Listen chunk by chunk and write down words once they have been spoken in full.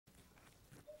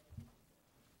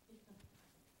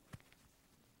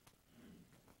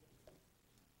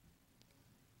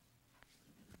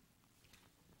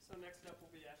next up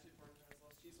will be Ashley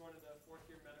Portenslow. She's one of the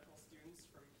fourth-year medical students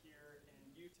from here in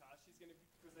Utah. She's going to be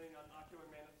presenting on ocular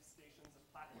manifestations of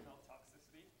Plaquenil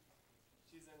toxicity.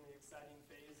 She's in the exciting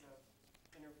phase of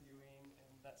interviewing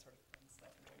and that sort of fun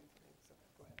stuff. So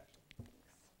go ahead, Ashley.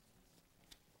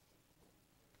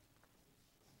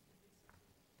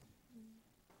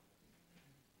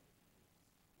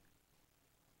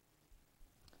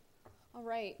 All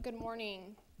right, good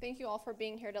morning. Thank you all for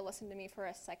being here to listen to me for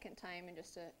a second time in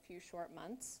just a few short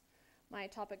months. My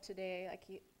topic today,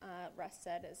 like Russ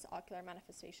said, is ocular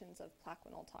manifestations of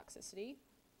Plaquenil toxicity.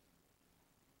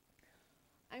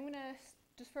 I'm going to,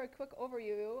 just for a quick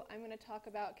overview, I'm going to talk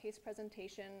about case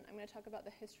presentation. I'm going to talk about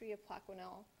the history of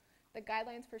Plaquenil, the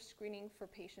guidelines for screening for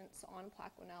patients on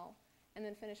Plaquenil, and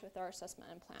then finish with our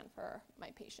assessment and plan for my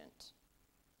patient.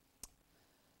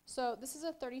 So this is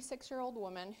a 36-year-old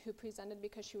woman who presented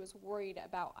because she was worried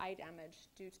about eye damage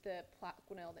due to the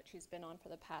Plaquenil that she's been on for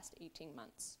the past 18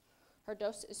 months. Her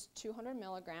dose is 200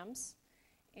 milligrams,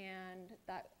 and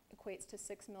that equates to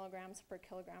 6 milligrams per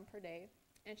kilogram per day.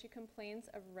 And she complains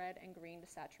of red and green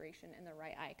desaturation in the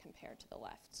right eye compared to the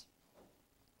left.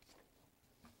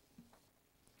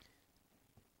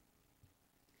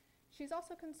 She's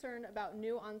also concerned about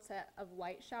new onset of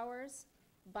light showers,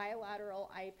 bilateral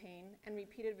eye pain, and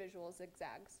repeated visual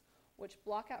zigzags, which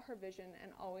block out her vision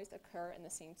and always occur in the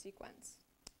same sequence.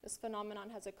 This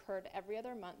phenomenon has occurred every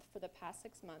other month for the past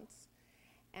 6 months,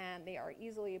 and they are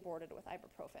easily aborted with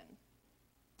ibuprofen.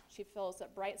 She feels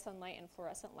that bright sunlight and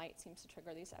fluorescent light seems to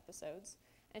trigger these episodes,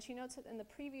 and she notes that in the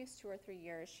previous 2 or 3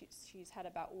 years, she's had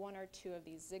about 1 or 2 of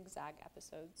these zigzag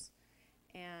episodes,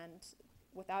 and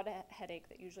without a headache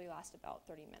that usually lasts about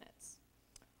 30 minutes.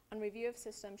 On review of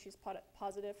systems, she's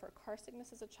positive for car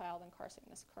sickness as a child and car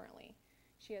sickness currently.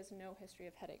 She has no history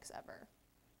of headaches ever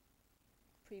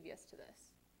previous to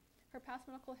this. Her past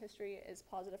medical history is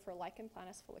positive for lichen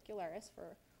planus follicularis,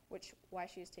 for why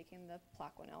she is taking the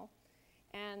Plaquenil.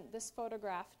 And this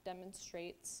photograph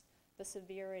demonstrates the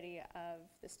severity of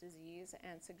this disease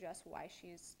and suggests why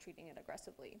she's treating it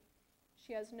aggressively.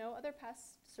 She has no other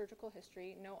past surgical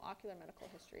history, no ocular medical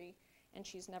history, and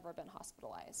she's never been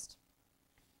hospitalized.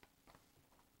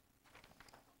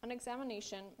 On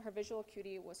examination, her visual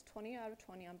acuity was 20 out of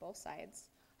 20 on both sides.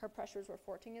 Her pressures were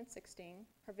 14 and 16.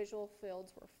 Her visual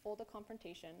fields were full to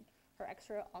confrontation. Her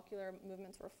extraocular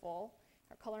movements were full.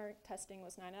 Her color testing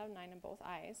was 9 out of 9 in both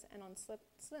eyes. And on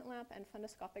slit lamp and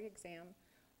fundoscopic exam,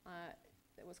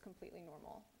 it was completely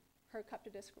normal. Her cup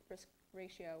to disc risk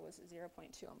ratio was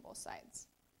 0.2 on both sides.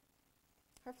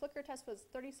 Her flicker test was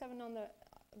 37 on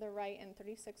the right and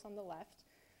 36 on the left.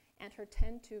 And her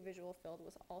 10-2 visual field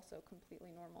was also completely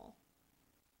normal.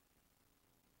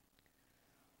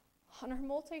 On her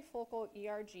multifocal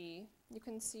ERG, you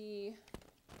can see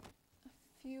a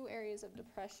few areas of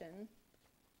depression.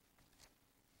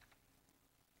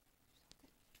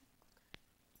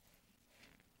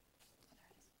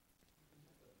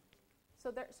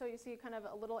 So you see kind of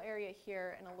a little area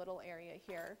here and a little area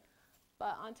here.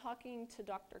 But on talking to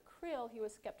Dr. Creel, he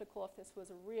was skeptical if this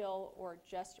was real or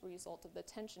just a result of the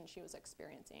tension she was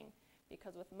experiencing,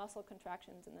 because with muscle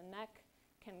contractions in the neck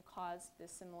can cause the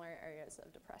similar areas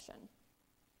of depression.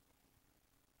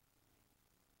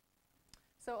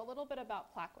 So a little bit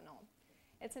about Plaquenil.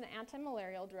 It's an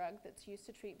anti-malarial drug that's used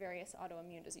to treat various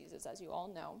autoimmune diseases, as you all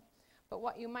know. But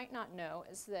what you might not know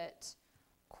is that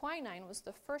quinine was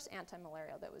the first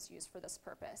anti-malarial that was used for this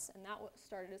purpose, and that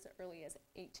started as early as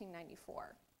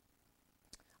 1894.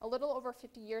 A little over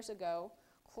 50 years ago,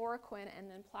 chloroquine and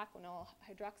then Plaquenil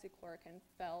hydroxychloroquine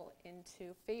fell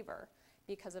into favor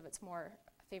because of its more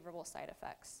favorable side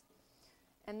effects.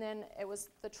 And then it was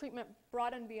the treatment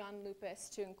broadened beyond lupus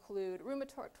to include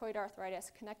rheumatoid arthritis,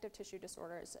 connective tissue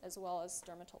disorders, as well as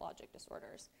dermatologic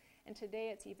disorders. And today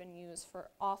it's even used for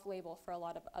off-label for a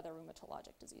lot of other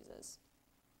rheumatologic diseases.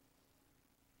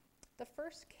 The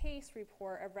first case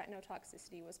report of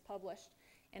retinotoxicity was published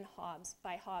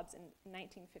by Hobbs in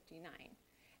 1959,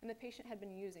 and the patient had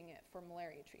been using it for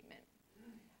malaria treatment.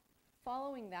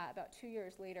 Following that, about 2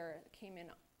 years later,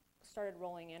 started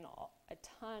rolling in a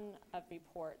ton of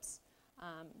reports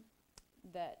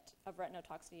of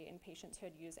retinotoxicity in patients who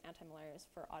had used antimalarials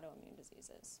for autoimmune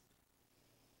diseases.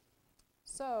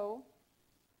 So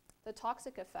the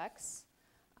toxic effects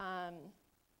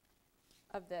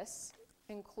of this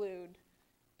include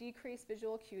decreased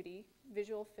visual acuity,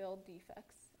 visual field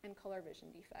defects, and color vision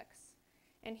defects.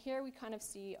 And here we kind of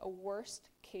see a worst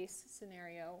case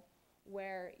scenario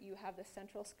where you have the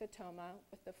central scotoma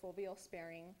with the foveal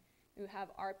sparing, you have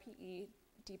RPE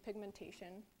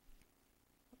depigmentation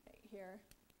right here,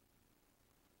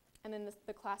 And then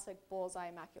the classic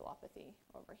bullseye maculopathy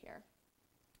over here.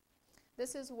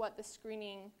 This is what the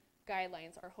screening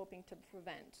guidelines are hoping to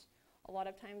prevent. A lot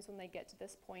of times when they get to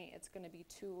this point, it's going to be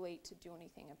too late to do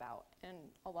anything about, and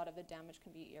a lot of the damage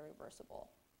can be irreversible.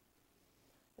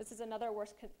 This is another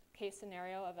worst case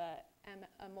scenario of a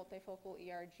multifocal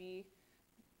ERG.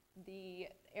 The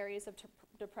areas of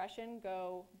depression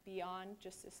go beyond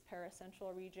just this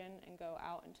paracentral region and go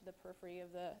out into the periphery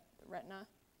of the retina.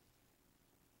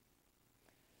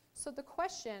 So the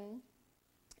question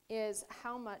is,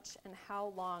 how much and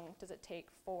how long does it take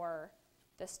for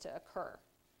this to occur?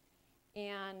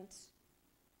 And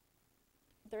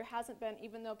there hasn't been,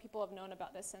 even though people have known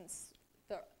about this since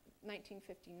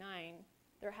 1959,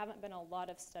 there haven't been a lot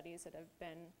of studies that have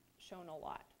been shown a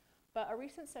lot. But a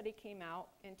recent study came out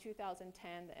in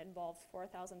 2010 that involved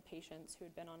 4,000 patients who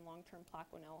had been on long-term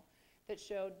Plaquenil that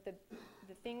showed the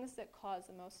things that cause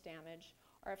the most damage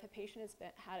are if a patient has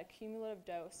had a cumulative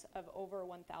dose of over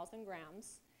 1,000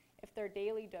 grams, if their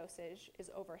daily dosage is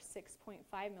over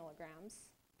 6.5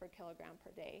 milligrams per kilogram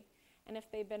per day, and if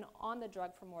they've been on the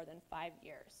drug for more than 5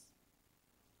 years.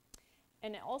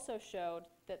 And it also showed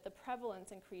that the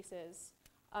prevalence increases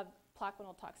of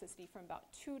Plaquenil toxicity from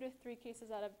about 2 to 3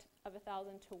 cases out of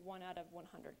 1,000 to 1 out of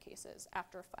 100 cases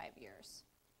after 5 years.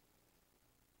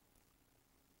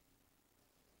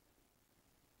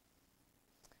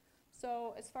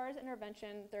 So as far as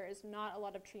intervention, there is not a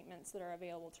lot of treatments that are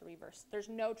available to reverse. There's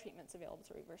no treatments available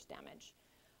to reverse damage.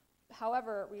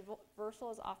 However,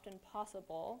 reversal is often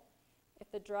possible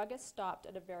if the drug is stopped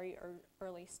at a very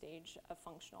early stage of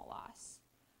functional loss.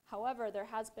 However, there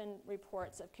has been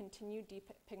reports of continued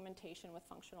depigmentation with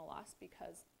functional loss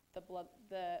because the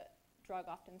drug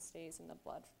often stays in the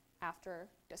blood after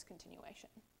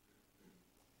discontinuation.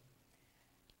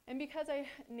 And because I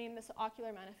named this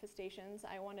ocular manifestations,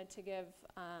 I wanted to give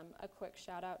a quick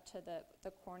shout out to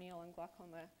the corneal and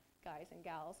glaucoma guys and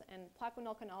gals. And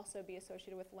Plaquenil can also be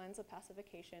associated with lens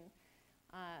opacification,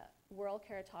 whorl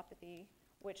keratopathy,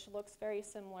 which looks very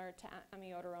similar to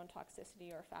amiodarone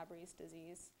toxicity or Fabry's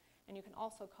disease. And you can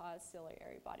also cause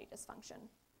ciliary body dysfunction.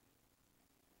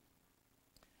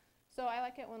 So I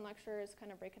like it when lecturers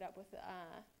kind of break it up with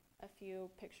a few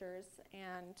pictures.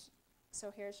 And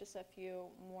so here's just a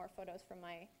few more photos from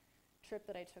my trip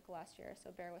that I took last year.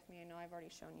 So bear with me, I know I've already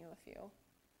shown you a few.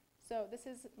 So this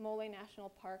is Mole National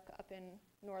Park up in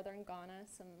northern Ghana,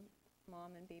 some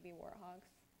mom and baby warthogs.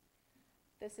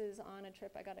 This is on a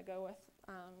trip I got to go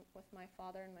with my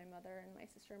father and my mother and my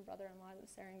sister and brother-in-law to the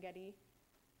Serengeti.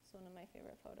 It's one of my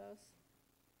favorite photos.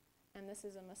 And this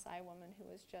is a Maasai woman who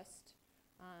was just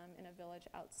in a village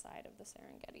outside of the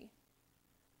Serengeti.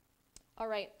 All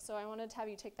right, so I wanted to have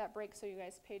you take that break so you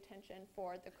guys pay attention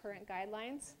for the current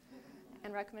guidelines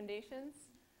and recommendations.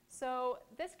 So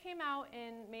this came out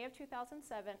in May of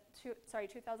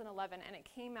 2011, and it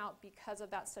came out because of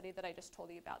that study that I just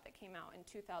told you about that came out in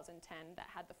 2010 that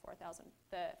had the 4,000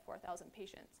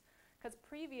 patients. Because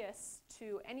previous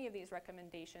to any of these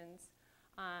recommendations,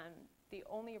 the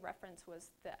only reference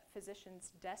was the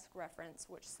physician's desk reference,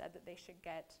 which said that they should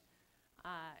get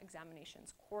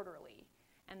examinations quarterly.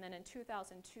 And then in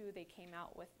 2002, they came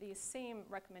out with these same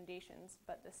recommendations,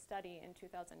 but the study in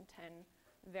 2010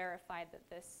 verified that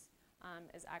this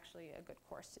is actually a good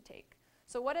course to take.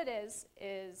 So what it is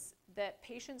that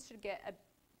patients should get,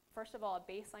 first of all, a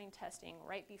baseline testing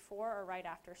right before or right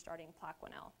after starting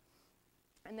Plaquenil.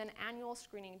 And then annual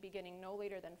screening beginning no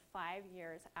later than 5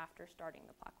 years after starting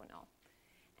the Plaquenil.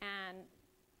 And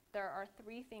there are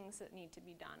 3 things that need to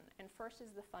be done. And first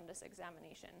is the fundus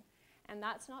examination. And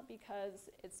that's not because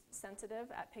it's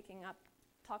sensitive at picking up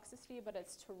toxicity, but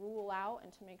it's to rule out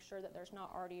and to make sure that there's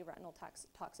not already retinal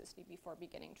toxicity before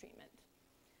beginning treatment.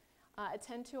 A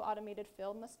 10-2 automated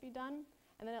fill must be done,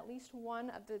 and then at least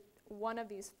one of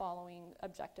these following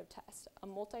objective tests: a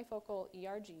multifocal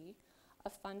ERG, a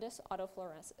fundus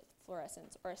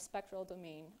autofluorescence, or a spectral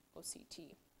domain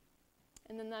OCT.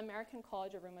 And then the American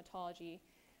College of Rheumatology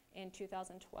in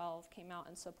 2012 came out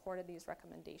and supported these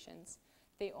recommendations.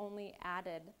 They only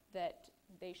added that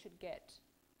they should get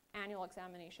annual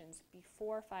examinations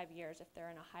before 5 years if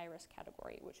they're in a high-risk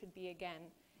category, which would be,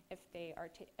 again, if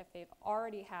they've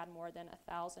already had more than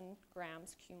 1,000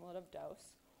 grams cumulative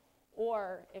dose,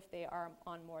 or if they are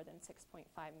on more than 6.5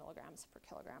 milligrams per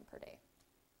kilogram per day.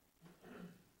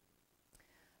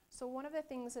 So one of the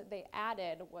things that they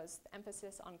added was the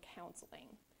emphasis on counseling.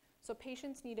 So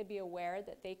patients need to be aware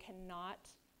that they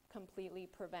cannot completely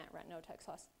prevent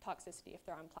retinotoxicity if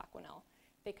they're on Plaquenil.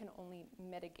 They can only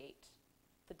mitigate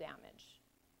the damage.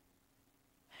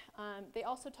 They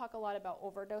also talk a lot about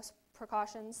overdose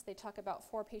precautions. They talk about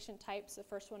 4 patient types. The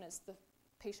first one is the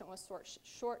patient with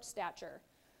short stature,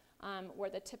 where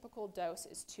the typical dose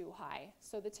is too high.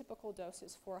 So the typical dose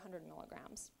is 400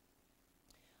 milligrams.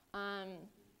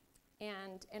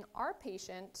 And in our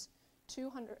patient,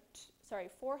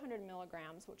 400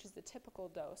 milligrams, which is the typical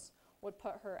dose, would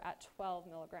put her at 12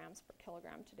 milligrams per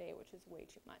kilogram today, which is way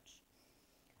too much.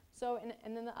 So,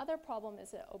 and then the other problem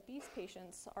is that obese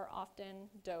patients are often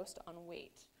dosed on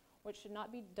weight, which should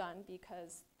not be done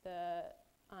because the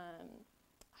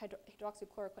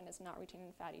hydroxychloroquine is not retained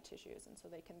in fatty tissues, and so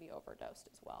they can be overdosed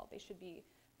as well. They should be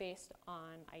based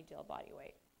on ideal body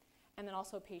weight. And then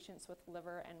also patients with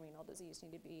liver and renal disease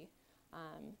need to be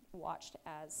watched,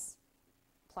 as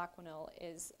Plaquenil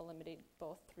is eliminated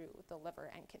both through the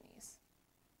liver and kidneys.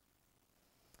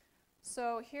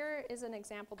 So here is an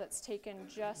example that's taken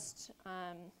just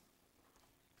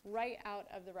right out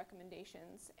of the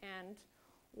recommendations, and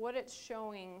what it's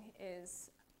showing is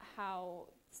how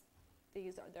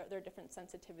these are their different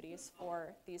sensitivities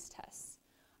for these tests.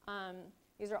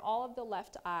 These are all of the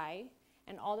left eye,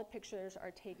 and all the pictures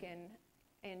are taken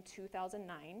in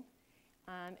 2009,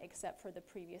 except for the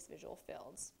previous visual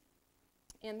fields.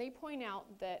 And they point out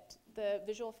that the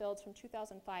visual fields from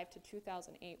 2005 to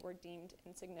 2008 were deemed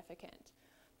insignificant.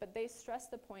 But they stress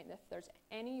the point that if there's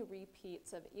any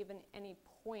repeats of even any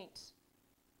point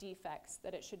defects,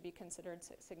 that it should be considered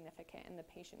significant, and the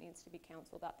patient needs to be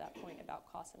counseled at that point about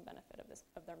cost and benefit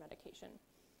of their medication.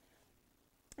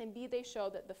 And B, they show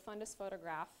that the fundus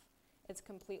photograph is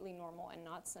completely normal and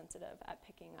not sensitive at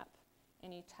picking up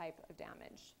any type of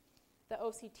damage. The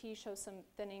OCT shows some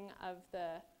thinning of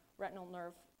the retinal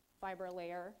nerve fiber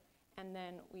layer, and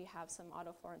then we have some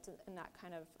autofluorescence in that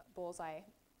kind of bullseye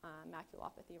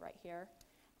maculopathy right here.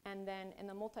 And then in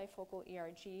the multifocal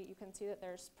ERG, you can see that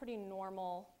there's pretty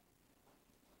normal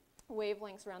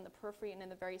wavelengths around the periphery and in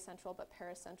the very central, but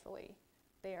paracentrally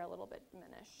they are a little bit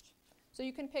diminished. So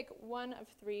you can pick one of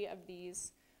three of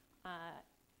these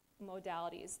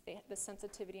modalities. The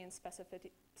sensitivity and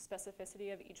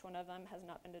specificity of each one of them has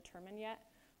not been determined yet,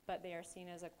 but they are seen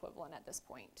as equivalent at this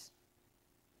point.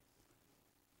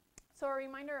 So a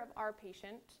reminder of our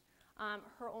patient,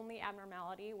 her only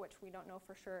abnormality, which we don't know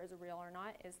for sure is real or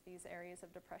not, is these areas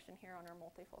of depression here on her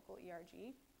multifocal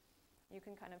ERG. You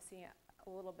can kind of see it a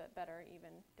little bit better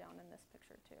even down in this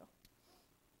picture too.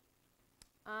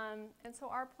 And so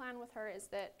our plan with her is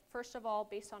that, first of all,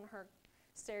 based on her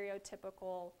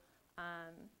stereotypical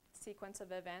sequence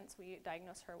of events, we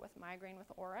diagnosed her with migraine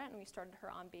with aura, and we started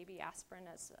her on baby aspirin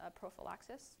as a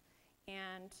prophylaxis,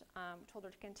 and told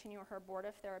her to continue her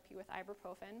abortive therapy with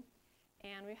ibuprofen,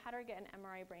 and we had her get an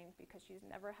MRI brain because she's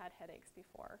never had headaches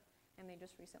before, and they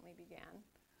just recently began.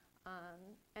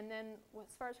 And then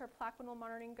as far as her Plaquenil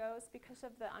monitoring goes, because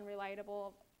of the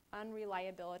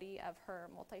unreliability of her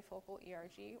multifocal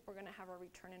ERG, we're going to have her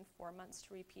return in 4 months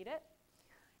to repeat it.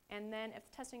 And then if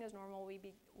testing is normal, we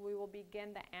will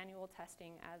begin the annual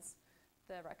testing as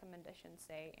the recommendations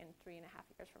say in 3.5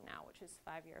 years from now, which is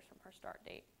 5 years from her start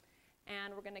date.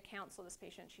 And we're going to counsel this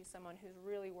patient. She's someone who's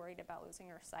really worried about losing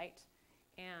her sight,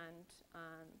 and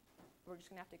we're just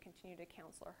going to have to continue to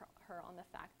counsel her on the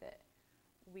fact that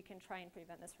we can try and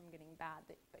prevent this from getting bad,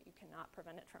 but you cannot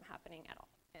prevent it from happening at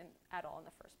all in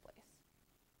the first place.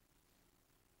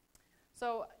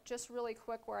 So just really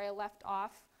quick, where I left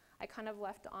off, I kind of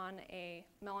left on a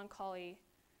melancholy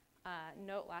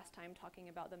note last time, talking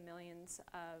about the millions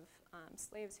of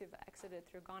slaves who've exited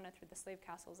through Ghana through the slave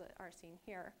castles that are seen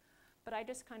here. But I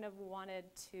just kind of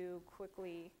wanted to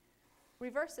quickly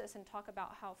reverse this and talk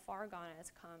about how far Ghana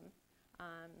has come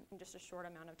in just a short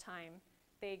amount of time.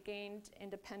 They gained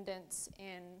independence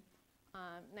in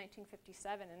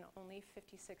 1957, in only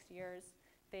 56 years.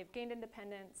 They've gained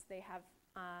independence. They have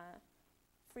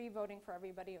free voting for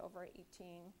everybody over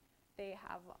 18. They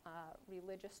have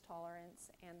religious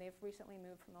tolerance, and they've recently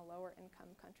moved from a lower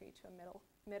income country to a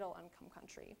middle income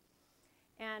country.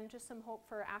 And just some hope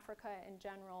for Africa in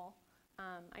general.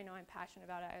 I know I'm passionate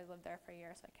about it. I lived there for a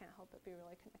year, so I can't help but be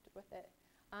really connected with it.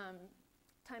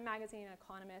 Time Magazine,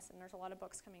 Economist, and there's a lot of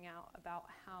books coming out about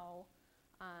how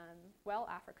well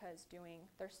Africa is doing.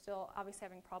 They're still obviously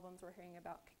having problems. We're hearing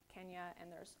about Kenya,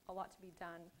 and there's a lot to be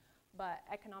done. But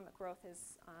economic growth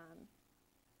is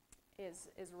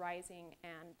rising,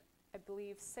 and I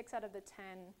believe 6 out of the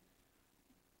 10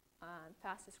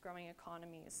 fastest growing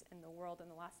economies in the world in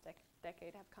the last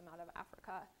decade have come out of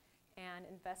Africa, and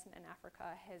investment in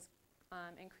Africa has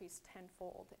increased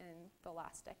tenfold in the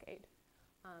last decade.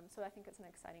 So I think it's an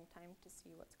exciting time to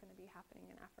see what's going to be happening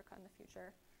in Africa in the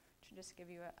future, to just give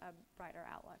you a brighter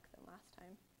outlook than last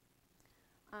time.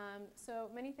 So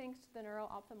many thanks to the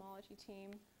neuro-ophthalmology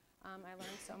team. I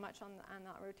learned so much on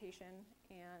that rotation,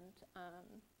 and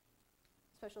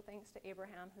special thanks to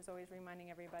Abraham, who's always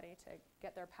reminding everybody to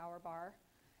get their power bar.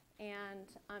 And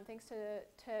thanks to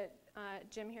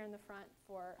Jim here in the front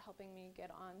for helping me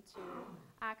get onto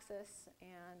Axis,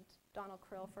 and Donald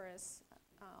Krill for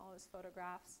all his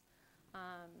photographs.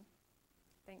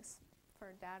 Thanks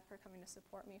for Dad for coming to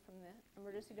support me from the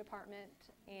emergency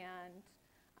department. And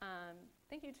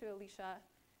thank you to Alicia.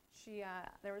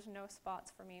 There was no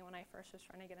spots for me when I first was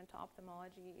trying to get into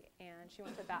ophthalmology, and she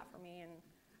went to bat for me, and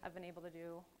I've been able to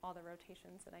do all the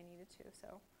rotations that I needed to,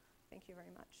 so thank you very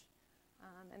much.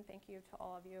 And thank you to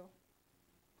all of you.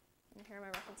 And here are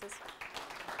my references.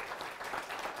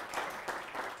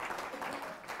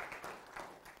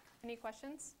 Any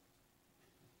questions?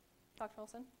 Dr.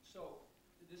 Olson? So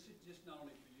this is just not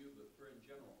only for you, but for in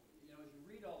general. You know, as you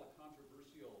read all the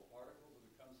controversial articles that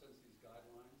have come since these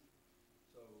guidelines,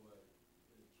 so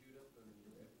Judith and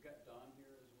we've got Don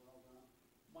here as well, Don.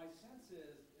 My sense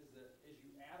is that as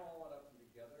you add all that up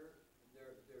together,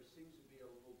 there seems to be a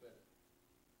little bit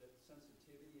that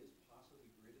sensitivity is possibly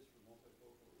greatest for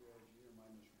multifocal ERG, or am I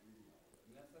misreading all of it?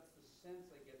 And that's the sense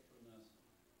I get from this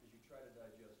as you try to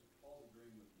digest it. Paul's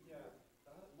agreeing with me. Yeah.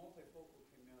 Multifocal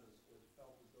came out as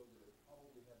felt as though that it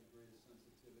probably had the greatest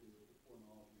sensitivity with the poor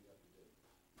knowledge we have to do.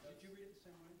 Did you read it the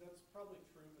same way? That's probably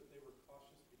true, but they were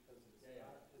cautious because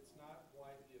it's not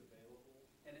widely available.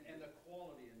 And the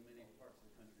quality in many parts of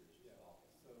the country is just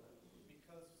awful. So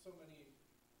because so many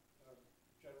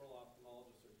general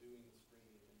ophthalmologists are doing the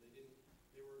screening, and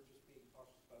they were just being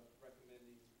cautious about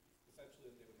recommending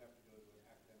essentially that they would have to go to an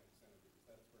academic center because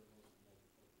that's where most of the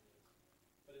multifocal is.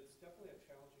 But it's definitely a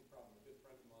challenging problem. A good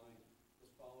friend of mine was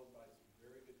followed by some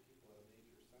very good people at a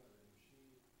major center, and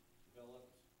she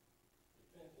developed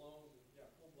full-blown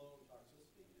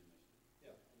toxicity.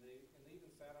 Yeah, and they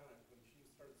even sat on it when she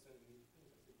started sending me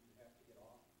things. I said, you have to get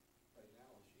off right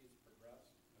now, and she's progressed.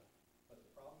 But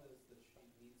the problem is that she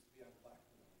needs to be on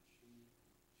Plaquenil.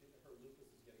 Her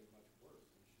lupus is getting much worse,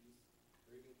 and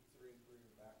they're even considering putting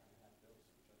her back on a half dose,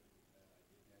 which I think is a bad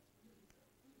idea. That's very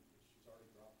bad. She's already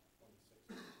dropped to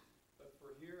 26. But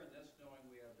for here and this, knowing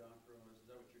we have Don Krumer, is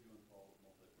that what you're doing, Paul, with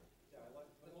multifocal? Yeah, I like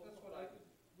that's what I would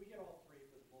do. We get all three,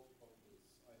 but multifocal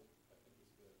I think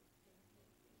is good.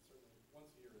 And certainly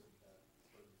once a year isn't that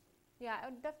burdensome. Yeah,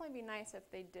 it would definitely be nice if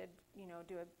they did,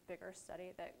 do a bigger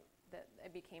study that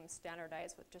it became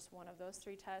standardized with just one of those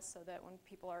 3 tests, so that when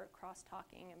people are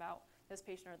cross-talking about this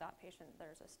patient or that patient,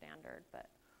 there's a standard, but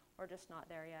we're just not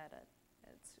there yet.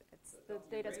 The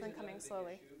data's been coming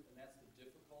slowly. Issue, and that's the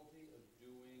difficulty of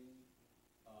doing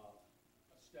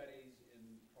studies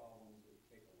in problems that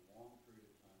take a long period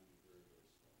of time and be very, very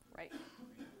slow. Right. I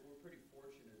mean, we're pretty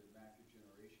fortunate in macular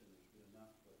degeneration. There's been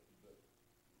enough, but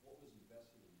what was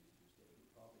invested in these 2 studies?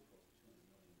 It probably cost $200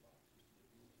 million just to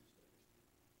get these 2 studies.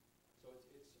 So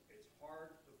it's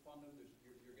hard to fund them.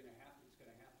 You're going to have it's going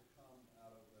to have to come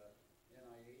out of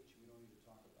NIH. We don't need to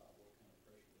talk about what kind of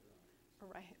pressure they're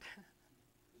under. Right.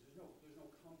 Because there's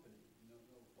no company, no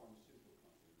pharmaceutical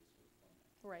company that's going to fund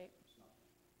that. Right. It's not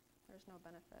going to happen. There's no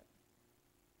benefit.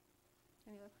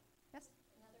 Any other? Yes?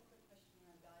 Another quick question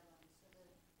around guidelines. So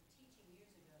the teaching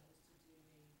years ago was to do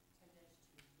a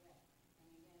 10-2 red. And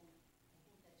again, I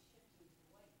think that's shifting to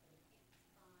white, but I can't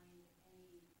find any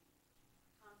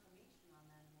confirmation on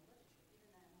that in the literature.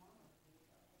 Even that normal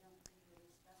paper, I don't think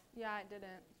really specified. Yeah, it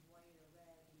didn't. It was white or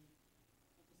red, and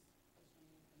I just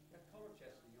wondering if any. That color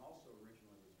testing also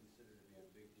originally was considered to be a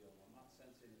big deal. I'm not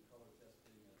sensing that color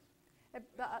testing is.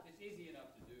 It's easy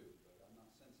enough to do, but I'm not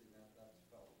sensing that's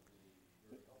felt to be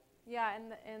very helpful. Yeah,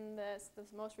 and the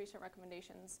most recent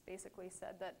recommendations basically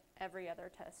said that every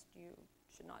other test you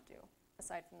should not do,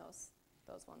 aside from those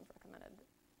ones recommended.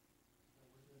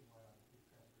 We're doing white on heat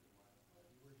transfer to white on white.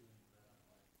 We were doing red on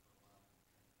white for a while and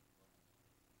transfer to white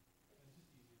on white. And it's just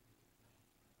easier for the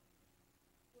clinicians to know.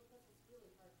 Well, plus it's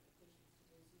really hard for patients to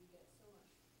do, so you get so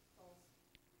much false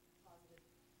positive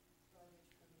garbage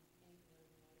from anything other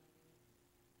than white on white.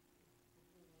 The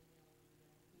blue and yellow and red.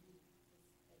 It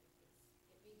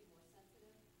may be more sensitive,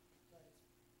 but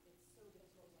it's so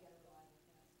difficult to get a reliable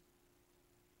test.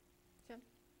 Jim?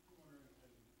 I'm wondering,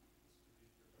 and this could be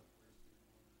for Dr. Bernstein,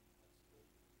 I'm wondering if that's good.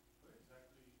 What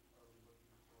exactly are we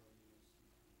looking for in these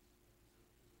symptoms? Like,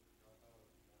 is it the dropout of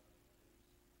the data?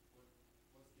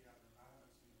 What's the abnormal? I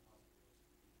haven't seen a hospital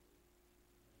before.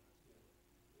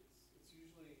 It's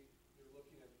usually you're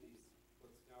looking at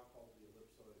what's now called the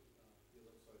ellipsoid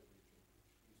region, which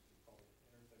used to be called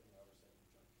intersegment outer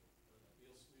segment junction.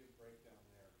 You'll see a breakdown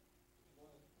there.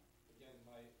 Again,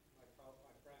 my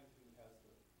friend who has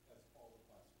all the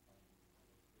classifying,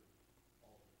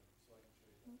 all of them, so I can show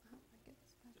you that. Oh, my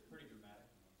goodness. It's a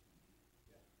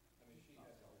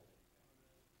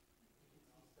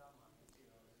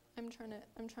I'm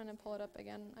trying to pull it up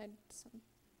again.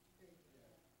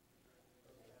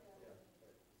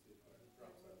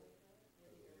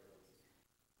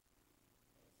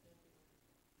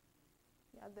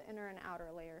 Yeah, the inner and outer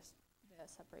layers, the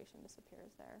separation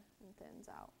disappears there and thins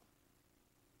out.